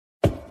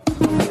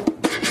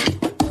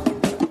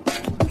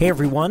Hey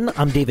everyone,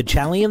 I'm David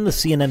Chalian, the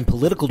CNN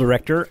political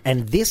director,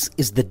 and this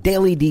is the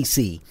Daily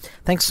DC.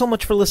 Thanks so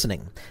much for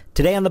listening.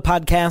 Today on the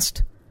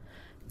podcast,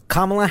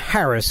 Kamala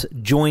Harris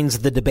joins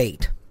the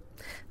debate.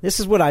 This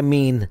is what I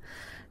mean.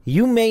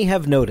 You may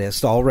have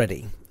noticed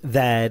already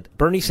that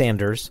Bernie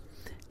Sanders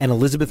and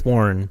Elizabeth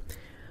Warren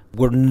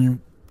were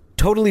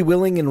totally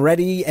willing and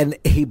ready and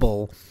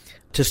able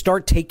to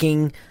start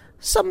taking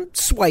some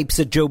swipes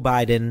at Joe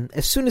Biden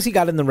as soon as he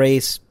got in the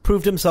race,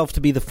 proved himself to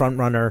be the front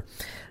runner.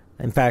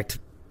 In fact,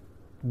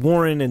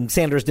 Warren and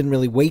Sanders didn't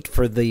really wait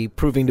for the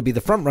proving to be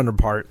the front runner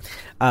part.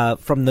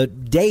 From the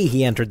day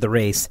he entered the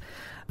race,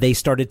 they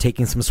started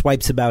taking some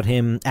swipes at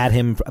him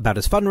about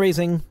his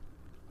fundraising.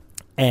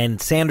 And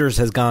Sanders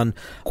has gone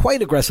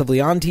quite aggressively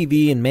on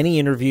TV in many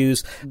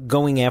interviews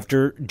going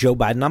after Joe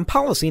Biden on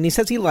policy. And he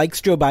says he likes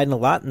Joe Biden a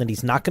lot and that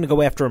he's not going to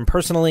go after him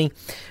personally,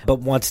 but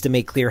wants to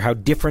make clear how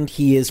different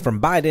he is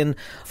from Biden,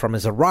 from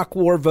his Iraq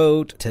war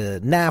vote to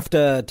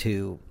NAFTA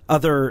to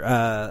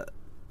other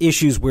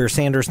issues where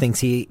Sanders thinks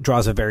he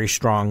draws a very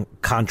strong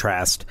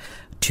contrast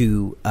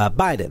to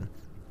Biden.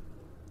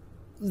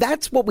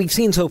 That's what we've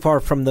seen so far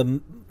from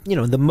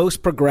the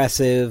most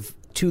progressive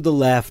to the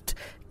left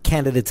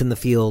candidates in the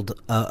field,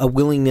 a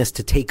willingness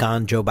to take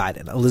on Joe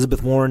Biden.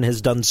 Elizabeth Warren has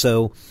done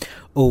so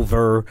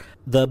over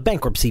the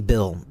bankruptcy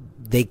bill.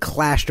 They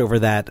clashed over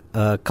that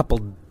a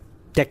couple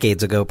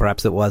decades ago,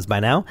 perhaps it was by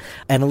now.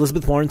 And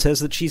Elizabeth Warren says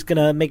that she's going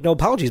to make no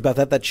apologies about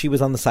that she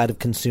was on the side of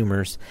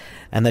consumers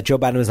and that Joe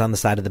Biden was on the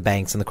side of the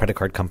banks and the credit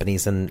card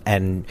companies.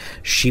 And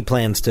she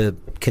plans to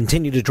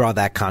continue to draw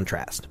that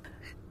contrast.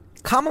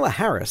 Kamala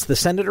Harris, the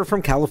senator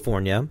from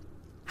California,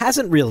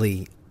 hasn't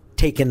really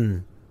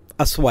taken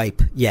a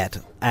swipe yet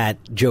at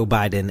Joe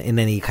Biden in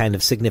any kind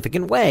of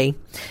significant way.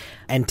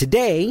 And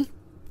today,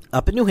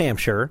 up in New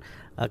Hampshire,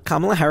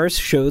 Kamala Harris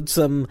showed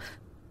some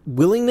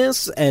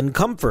willingness and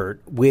comfort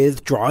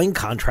with drawing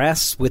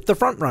contrasts with the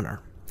frontrunner.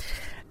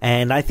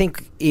 And I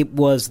think it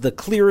was the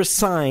clearest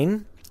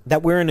sign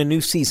that we're in a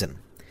new season.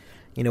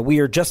 We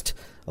are just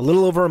a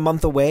little over a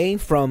month away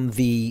from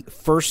the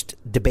first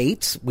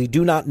debates. We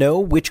do not know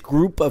which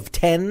group of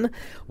 10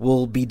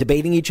 will be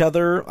debating each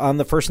other on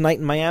the first night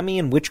in Miami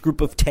and which group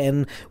of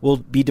 10 will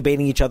be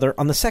debating each other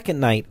on the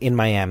second night in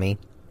Miami.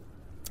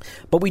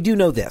 But we do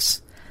know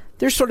this.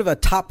 There's sort of a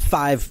top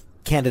 5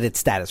 candidate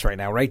status right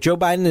now, right? Joe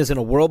Biden is in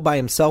a world by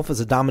himself as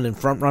a dominant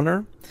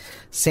frontrunner.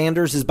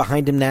 Sanders is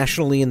behind him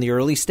nationally in the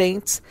early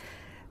states.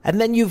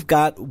 And then you've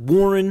got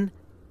Warren,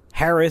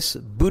 Harris,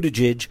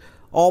 Buttigieg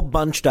all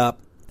bunched up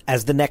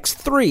as the next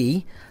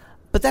 3,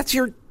 but that's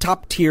your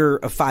top tier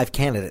of 5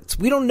 candidates.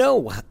 We don't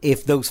know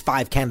if those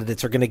 5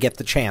 candidates are going to get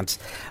the chance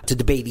to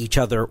debate each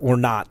other or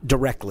not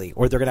directly,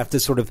 or they're going to have to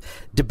sort of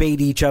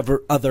debate each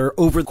other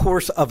over the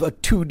course of a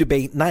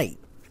 2-debate night.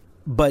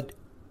 But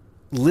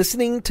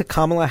listening to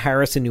Kamala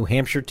Harris in New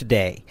Hampshire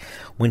today,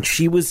 when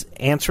she was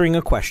answering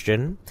a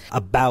question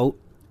about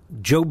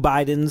Joe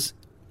Biden's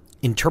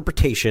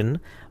interpretation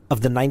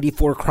of the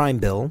 94 crime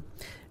bill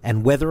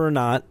and whether or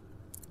not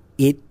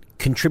it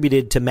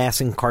contributed to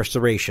mass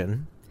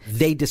incarceration,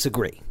 they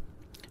disagree.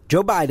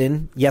 Joe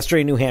Biden,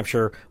 yesterday in New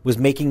Hampshire, was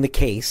making the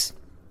case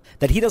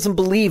that he doesn't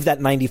believe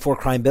that 94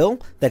 crime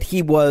bill, that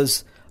he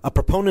was a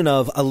proponent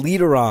of, a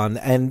leader on,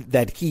 and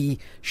that he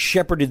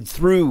shepherded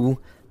through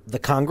the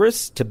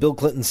Congress to Bill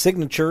Clinton's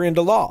signature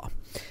into law.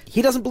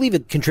 He doesn't believe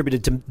it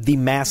contributed to the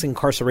mass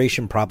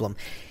incarceration problem.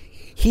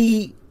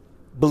 He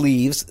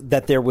believes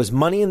that there was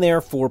money in there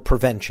for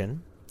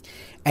prevention,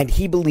 and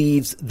he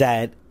believes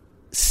that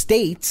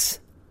states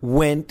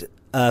went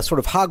sort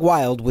of hog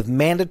wild with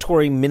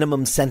mandatory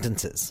minimum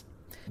sentences.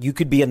 You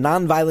could be a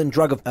nonviolent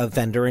drug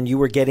offender and you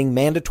were getting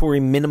mandatory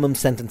minimum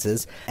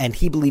sentences, and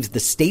he believes the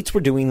states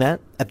were doing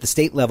that at the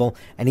state level,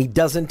 and he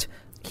doesn't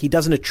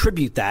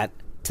attribute that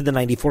to the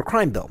 94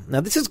 crime bill. Now,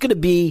 this is going to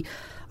be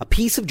a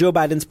piece of Joe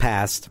Biden's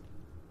past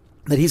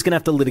that he's going to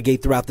have to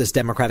litigate throughout this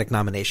Democratic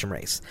nomination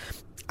race.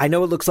 I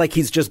know it looks like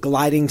he's just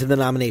gliding to the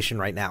nomination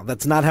right now.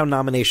 That's not how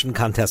nomination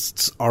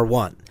contests are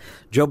won.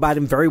 Joe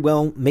Biden very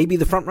well may be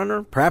the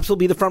frontrunner. Perhaps he'll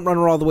be the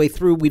frontrunner all the way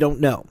through. We don't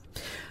know.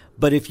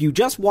 But if you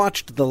just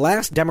watched the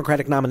last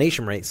Democratic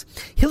nomination race,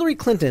 Hillary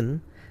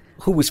Clinton,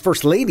 who was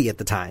first lady at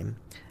the time,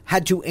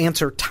 had to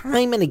answer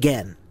time and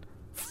again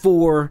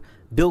for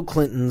Bill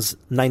Clinton's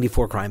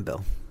 94 crime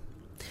bill.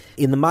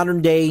 In the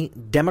modern day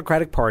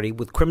Democratic Party,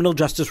 with criminal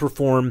justice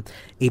reform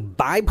a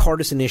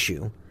bipartisan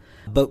issue,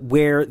 but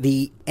where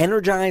the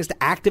energized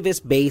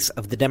activist base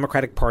of the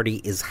Democratic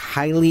Party is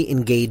highly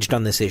engaged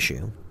on this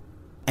issue.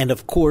 And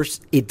of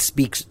course, it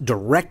speaks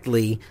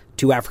directly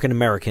to African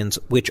Americans,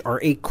 which are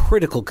a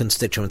critical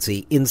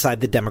constituency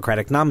inside the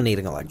Democratic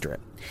nominating electorate.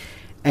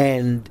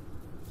 And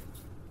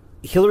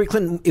Hillary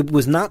Clinton, it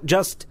was not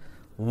just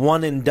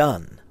one and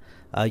done.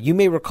 You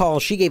may recall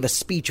she gave a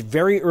speech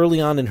very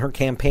early on in her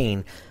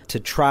campaign to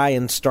try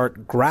and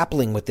start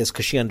grappling with this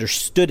because she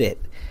understood it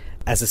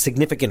as a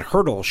significant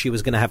hurdle she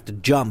was going to have to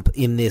jump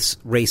in this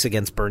race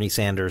against Bernie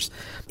Sanders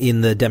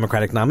in the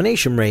Democratic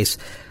nomination race.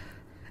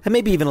 And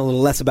maybe even a little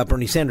less about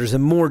Bernie Sanders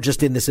and more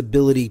just in this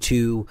ability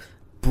to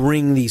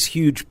bring these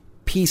huge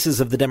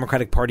pieces of the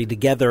Democratic Party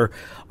together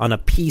on a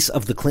piece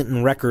of the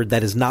Clinton record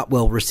that is not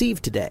well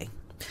received today.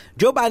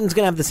 Joe Biden's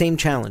going to have the same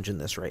challenge in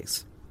this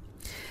race.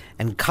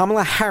 And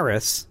Kamala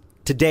Harris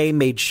today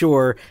made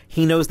sure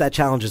he knows that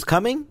challenge is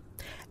coming,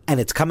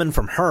 and it's coming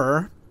from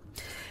her.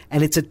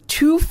 And it's a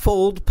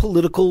twofold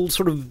political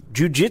sort of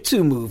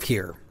jujitsu move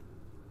here.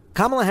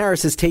 Kamala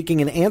Harris is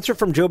taking an answer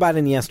from Joe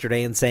Biden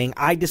yesterday and saying,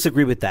 I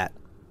disagree with that.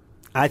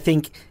 I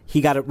think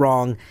he got it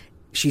wrong.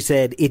 She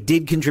said it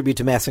did contribute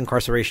to mass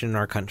incarceration in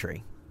our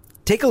country.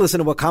 Take a listen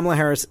to what Kamala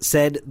Harris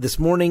said this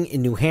morning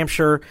in New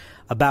Hampshire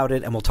about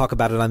it, and we'll talk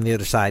about it on the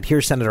other side.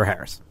 Here's Senator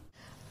Harris.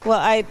 Well,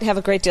 I have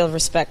a great deal of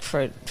respect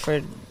for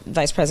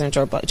Vice President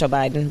Joe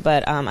Biden,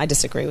 but I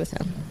disagree with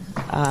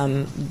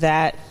him.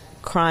 That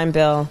crime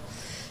bill,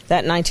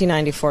 that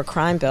 1994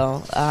 crime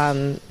bill,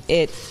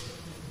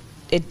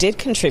 it did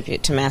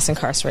contribute to mass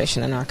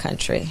incarceration in our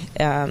country.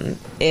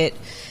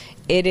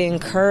 It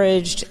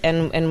encouraged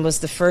and was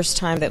the first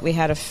time that we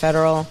had a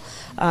federal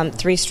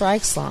three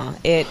strikes law.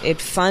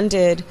 It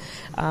funded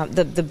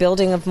the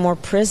building of more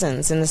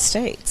prisons in the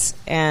states.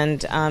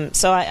 And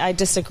so I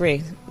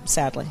disagree,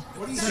 sadly.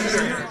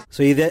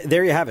 So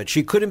there you have it.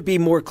 She couldn't be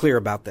more clear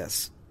about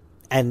this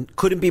and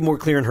couldn't be more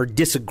clear in her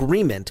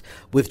disagreement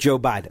with Joe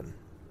Biden.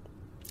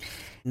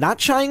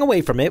 Not shying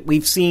away from it.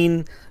 We've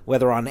seen,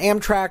 whether on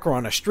Amtrak or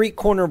on a street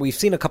corner, we've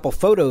seen a couple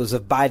photos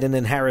of Biden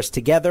and Harris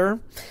together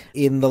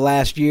in the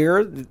last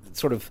year.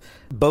 Sort of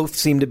both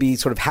seem to be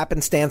sort of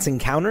happenstance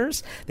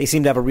encounters. They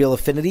seem to have a real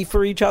affinity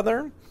for each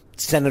other.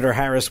 Senator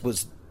Harris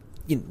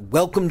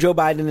welcomed Joe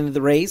Biden into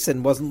the race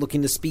and wasn't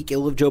looking to speak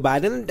ill of Joe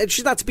Biden. And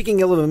she's not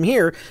speaking ill of him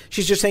here.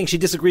 She's just saying she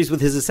disagrees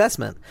with his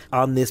assessment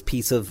on this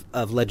piece of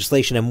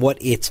legislation and what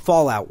its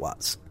fallout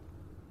was.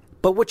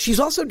 But what she's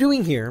also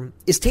doing here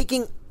is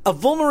taking a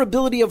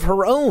vulnerability of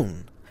her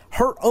own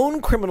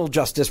criminal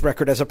justice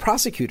record as a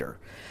prosecutor,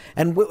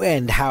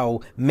 and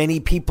how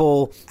many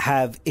people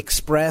have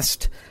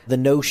expressed the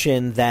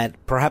notion that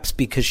perhaps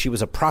because she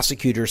was a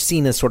prosecutor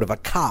seen as sort of a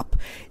cop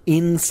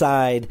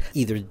inside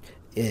either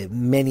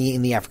many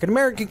in the African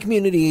American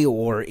community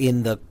or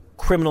in the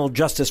criminal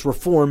justice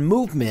reform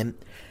movement,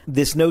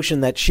 this notion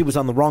that she was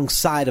on the wrong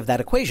side of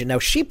that equation. Now,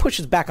 she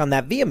pushes back on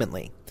that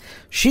vehemently.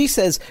 She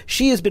says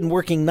she has been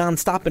working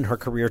nonstop in her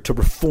career to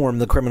reform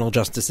the criminal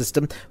justice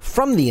system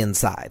from the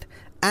inside,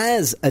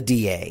 as a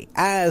DA,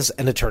 as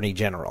an attorney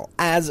general,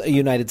 as a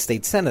United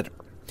States senator.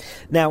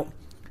 Now,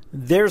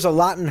 there's a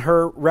lot in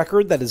her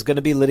record that is going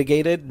to be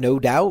litigated, no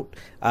doubt.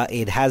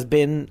 It has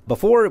been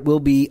before. It will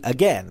be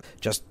again.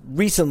 Just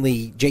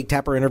recently, Jake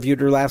Tapper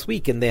interviewed her last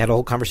week, and they had a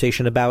whole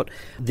conversation about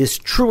this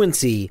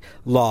truancy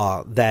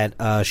law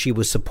that she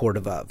was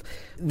supportive of.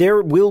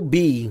 There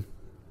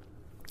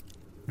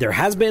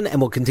has been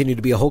and will continue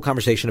to be a whole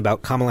conversation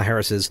about Kamala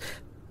Harris's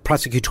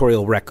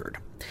prosecutorial record.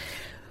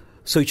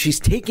 So she's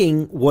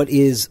taking what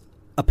is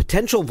a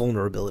potential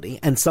vulnerability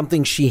and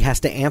something she has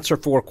to answer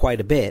for quite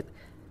a bit,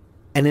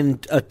 and in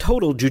a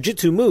total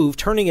jujitsu move,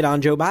 turning it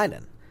on Joe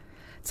Biden,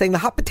 saying the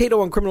hot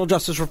potato on criminal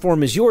justice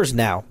reform is yours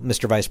now,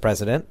 Mr. Vice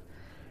President.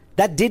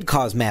 That did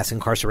cause mass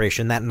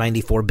incarceration, that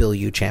 94 bill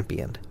you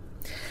championed.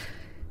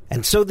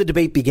 And so the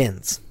debate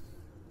begins.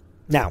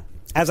 Now,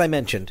 as I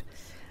mentioned,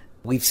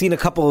 we've seen a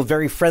couple of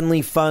very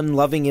friendly, fun,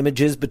 loving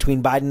images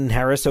between Biden and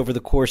Harris over the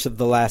course of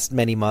the last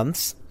many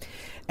months.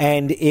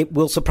 And it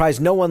will surprise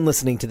no one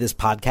listening to this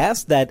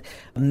podcast that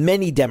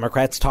many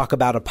Democrats talk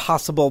about a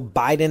possible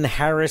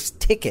Biden-Harris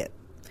ticket.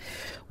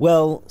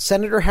 Well,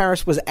 Senator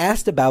Harris was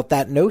asked about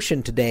that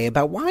notion today,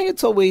 about why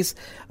it's always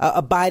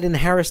a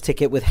Biden-Harris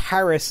ticket with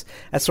Harris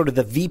as sort of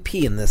the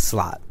VP in this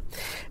slot.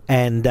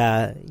 And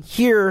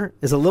here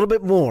is a little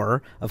bit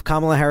more of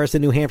Kamala Harris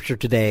in New Hampshire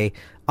today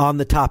on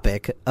the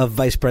topic of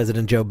Vice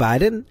President Joe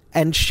Biden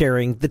and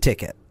sharing the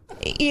ticket.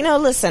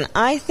 Listen,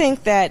 I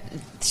think that,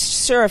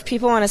 sure, if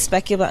people want to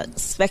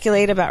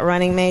speculate about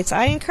running mates,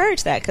 I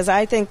encourage that, because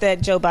I think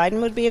that Joe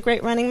Biden would be a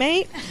great running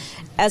mate.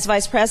 As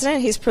vice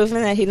president, he's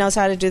proven that he knows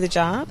how to do the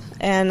job.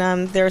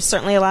 And there are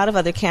certainly a lot of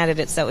other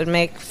candidates that would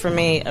make, for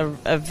me,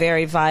 a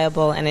very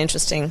viable and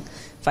interesting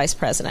vice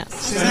president.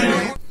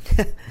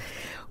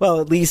 Well,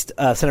 at least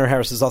Senator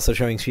Harris is also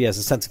showing she has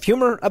a sense of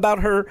humor about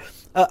her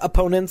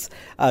opponents.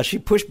 She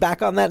pushed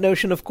back on that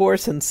notion, of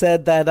course, and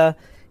said that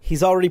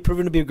he's already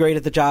proven to be great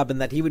at the job and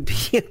that he would be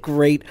a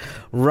great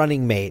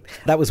running mate.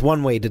 That was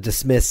one way to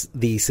dismiss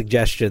the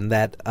suggestion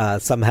that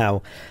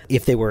somehow,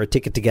 if they were a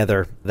ticket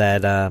together,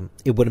 that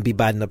it wouldn't be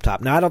Biden up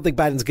top. Now, I don't think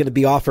Biden's going to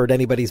be offered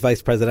anybody's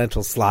vice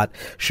presidential slot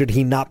should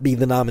he not be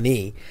the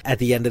nominee at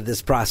the end of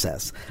this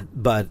process.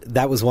 But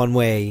that was one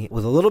way,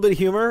 with a little bit of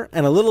humor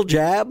and a little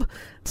jab.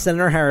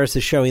 Senator Harris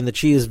is showing that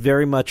she is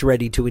very much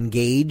ready to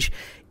engage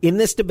in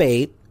this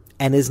debate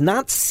and is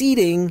not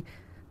ceding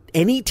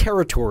any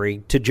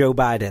territory to Joe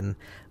Biden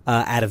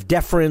out of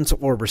deference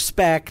or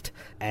respect.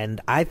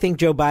 And I think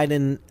Joe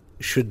Biden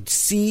should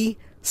see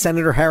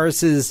Senator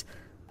Harris's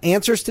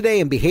answers today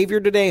and behavior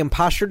today and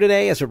posture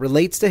today as it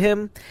relates to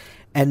him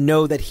and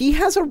know that he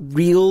has a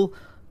real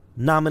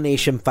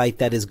nomination fight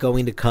that is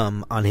going to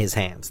come on his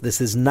hands.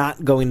 This is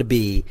not going to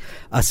be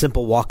a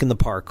simple walk in the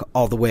park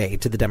all the way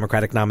to the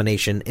Democratic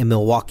nomination in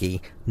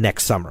Milwaukee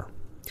next summer.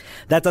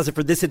 That does it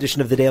for this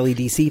edition of the Daily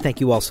DC.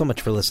 Thank you all so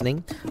much for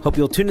listening. Hope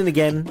you'll tune in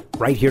again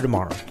right here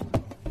tomorrow.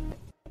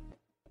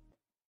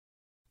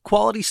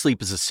 Quality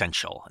sleep is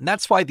essential, and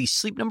that's why the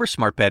Sleep Number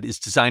Smart Bed is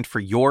designed for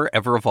your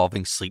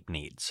ever-evolving sleep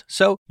needs.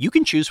 So you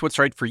can choose what's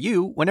right for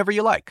you whenever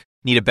you like.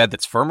 Need a bed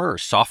that's firmer or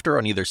softer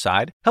on either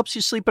side? Helps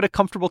you sleep at a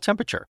comfortable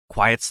temperature.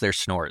 Quiets their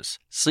snores.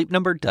 Sleep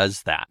Number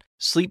does that.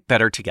 Sleep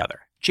better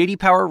together. J.D.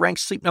 Power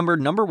ranks Sleep Number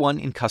 #1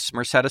 in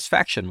customer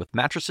satisfaction with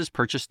mattresses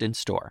purchased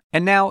in-store.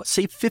 And now,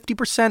 save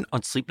 50%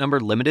 on Sleep Number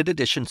limited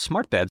edition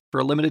smart beds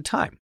for a limited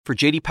time. For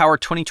J.D. Power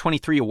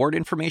 2023 award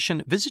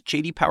information, visit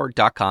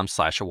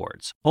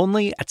jdpower.com/awards.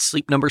 Only at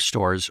Sleep Number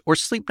stores or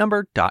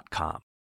sleepnumber.com.